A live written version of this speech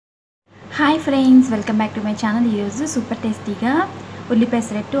Hi friends, welcome back to my channel. ఈరోజు super టేస్టీగా ఉల్లి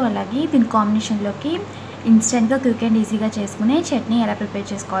పెసరట్టు అలాగే దీని కాంబినేషన్లోకి ఇన్స్టెంట్గా క్విక్ అండ్ ఈజీగా చేసుకునే చట్నీ ఎలా ప్రిపేర్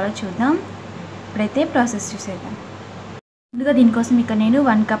చేసుకోవాలో చూద్దాం. ఇప్పుడైతే ప్రాసెస్ చూసేద్దాం. ముందుగా దీనికోసం ఇక్కడ నేను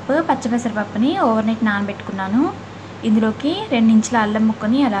 1 కప్ పచ్చిపెసరపప్పుని ఓవర్ నైట్ నానబెట్టుకున్నాను. ఇందులోకి 2 ఇంచుల అల్లం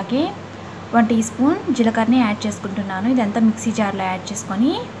ముక్కని అలాగే 1 టీ స్పూన్ జీలకర్రని యాడ్ చేసుకుంటున్నాను. ఇదంతా మిక్సీ జార్లో యాడ్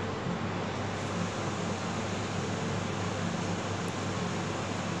చేసుకొని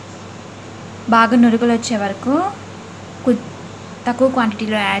బాగా నురుగులు వచ్చే వరకు తక్కువ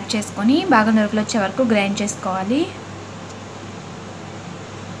క్వాంటిటీలో యాడ్ చేసుకొని బాగా నురుగులు వచ్చే వరకు గ్రైండ్ చేసుకోవాలి.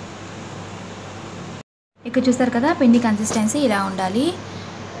 ఇక్కడ చూస్తారు కదా, పిండి కన్సిస్టెన్సీ ఇలా ఉండాలి.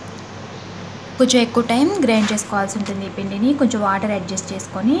 కొంచెం ఎక్కువ టైం గ్రైండ్ చేసుకోవాల్సి ఉంటుంది. ఈ పిండిని కొంచెం వాటర్ అడ్జస్ట్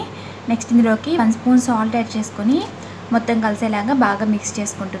చేసుకొని నెక్స్ట్ ఇందులోకి 1 స్పూన్ సాల్ట్ యాడ్ చేసుకొని మొత్తం కలిసేలాగా బాగా మిక్స్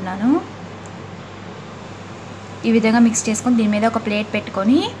చేసుకుంటున్నాను. ఈ విధంగా మిక్స్ చేసుకొని దీని మీద ఒక ప్లేట్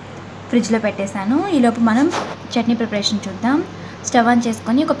పెట్టుకొని ఫ్రిడ్జ్లో పెట్టేశాను. ఈలోపు మనం చట్నీ ప్రిపరేషన్ చూద్దాం. స్టవ్ ఆన్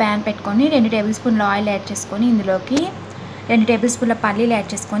చేసుకొని ఒక ప్యాన్ పెట్టుకొని 2 టేబుల్ స్పూన్ల ఆయిల్ యాడ్ చేసుకొని ఇందులోకి 2 టేబుల్ స్పూన్ల పల్లీలు యాడ్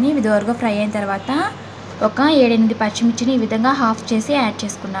చేసుకొని ఇవి దోరగా ఫ్రై అయిన తర్వాత ఒక 7-8 పచ్చిమిర్చిని ఈ విధంగా హాఫ్ చేసి యాడ్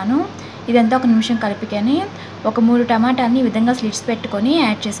చేసుకున్నాను. ఇదంతా 1 నిమిషం కలిపికొని ఒక 3 టమాటాని ఈ విధంగా స్లిట్స్ పెట్టుకొని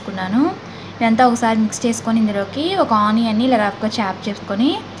యాడ్ చేసుకున్నాను. ఇదంతా ఒకసారి మిక్స్ చేసుకొని ఇందులోకి ఒక ఆనియన్ని ఇలా రఫ్గా చాప్ చేసుకొని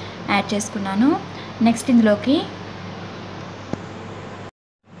యాడ్ చేసుకున్నాను. నెక్స్ట్ ఇందులోకి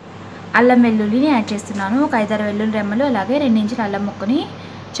అల్లం వెల్లుల్లిని యాడ్ చేస్తున్నాను. ఒక 5-6 వెల్లుల్లి రెమ్మలు అలాగే 2 ఇంచుల అల్లం ముక్కని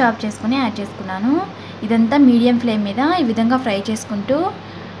చాప్ చేసుకొని యాడ్ చేసుకున్నాను. ఇదంతా మీడియం ఫ్లేమ్ మీద ఈ విధంగా ఫ్రై చేసుకుంటూ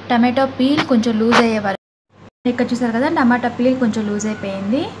టమాటో పీల్ కొంచెం లూజ్ అయ్యే వరకు. ఇక్కడ చూసారు కదా, టమాటో పీల్ కొంచెం లూజ్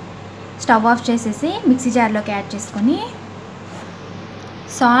అయిపోయింది. స్టవ్ ఆఫ్ చేసేసి మిక్సీ జార్లోకి యాడ్ చేసుకొని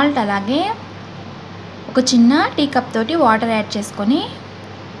సాల్ట్ అలాగే ఒక చిన్న టీ కప్ తోటి వాటర్ యాడ్ చేసుకొని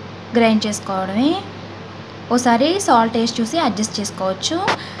గ్రైండ్ చేసుకోవడమే. ఒకసారి సాల్ట్ టేస్ట్ చూసి అడ్జస్ట్ చేసుకోవచ్చు.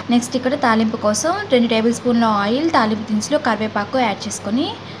 నెక్స్ట్ ఇక్కడ తాలింపు కోసం 2 టేబుల్ స్పూన్ల ఆయిల్, తాలింపు దినుసులు, కరివేపాకు యాడ్ చేసుకొని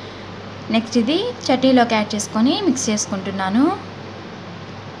నెక్స్ట్ ఇది చట్నీలోకి యాడ్ చేసుకొని మిక్స్ చేసుకుంటున్నాను.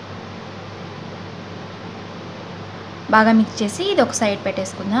 బాగా మిక్స్ చేసి ఇది ఒక సైడ్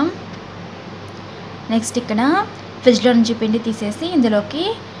పెట్టేసుకుందాం. నెక్స్ట్ ఇక్కడ ఫ్రిడ్జ్లో నుంచి పిండి తీసేసి ఇందులోకి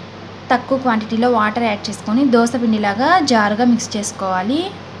తక్కువ క్వాంటిటీలో వాటర్ యాడ్ చేసుకొని దోశ పిండిలాగా జారుగా మిక్స్ చేసుకోవాలి.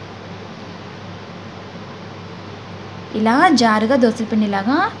 ఇలా జారుగా దోశల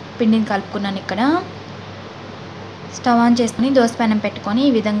పిండిలాగా పిండిని కలుపుకున్నాను. ఇక్కడ స్టవ్ ఆన్ చేసుకొని దోశ పెనం పెట్టుకొని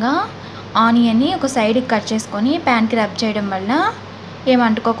ఈ విధంగా ఆనియన్ని ఒక సైడ్కి కట్ చేసుకొని ప్యాన్కి రబ్ చేయడం వల్ల ఏం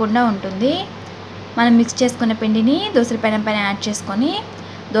అంటుకోకుండా ఉంటుంది. మనం మిక్స్ చేసుకున్న పిండిని దోశల పెనం పైన యాడ్ చేసుకొని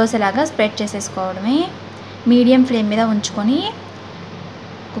దోశలాగా స్ప్రెడ్ చేసేసుకోవడమే. మీడియం ఫ్లేమ్ మీద ఉంచుకొని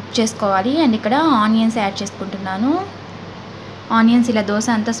కుక్ చేసుకోవాలి. అండ్ ఇక్కడ ఆనియన్స్ యాడ్ చేసుకుంటున్నాను. ఆనియన్స్ ఇలా దోశ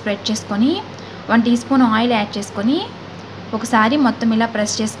అంతా స్ప్రెడ్ చేసుకొని 1 టీ స్పూన్ ఆయిల్ యాడ్ చేసుకొని ఒకసారి మొత్తం ఇలా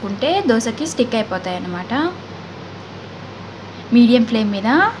ప్రెస్ చేసుకుంటే దోశకి స్టిక్ అయిపోతాయి అన్నమాట. మీడియం ఫ్లేమ్ మీద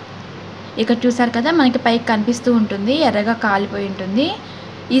ఇక్కడ చూసారు కదా, మనకి పైకి కనిపిస్తూ ఉంటుంది, ఎర్రగా కాలిపోయి ఉంటుంది.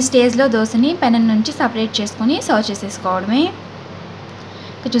 ఈ స్టేజ్లో దోశని పెనం నుంచి సపరేట్ చేసుకొని సర్వ్ చేసేసుకోవడమే.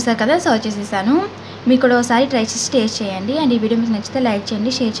 ఇక్కడ చూసారు కదా, సర్వ్ చేసేసాను. మీకు కూడా ఒకసారి ట్రై చేసి టేస్ట్ చేయండి. అండ్ ఈ వీడియో మీకు నచ్చితే లైక్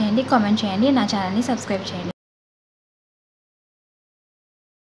చేయండి, షేర్ చేయండి, కామెంట్ చేయండి, నా ఛానల్ని సబ్స్క్రైబ్ చేయండి.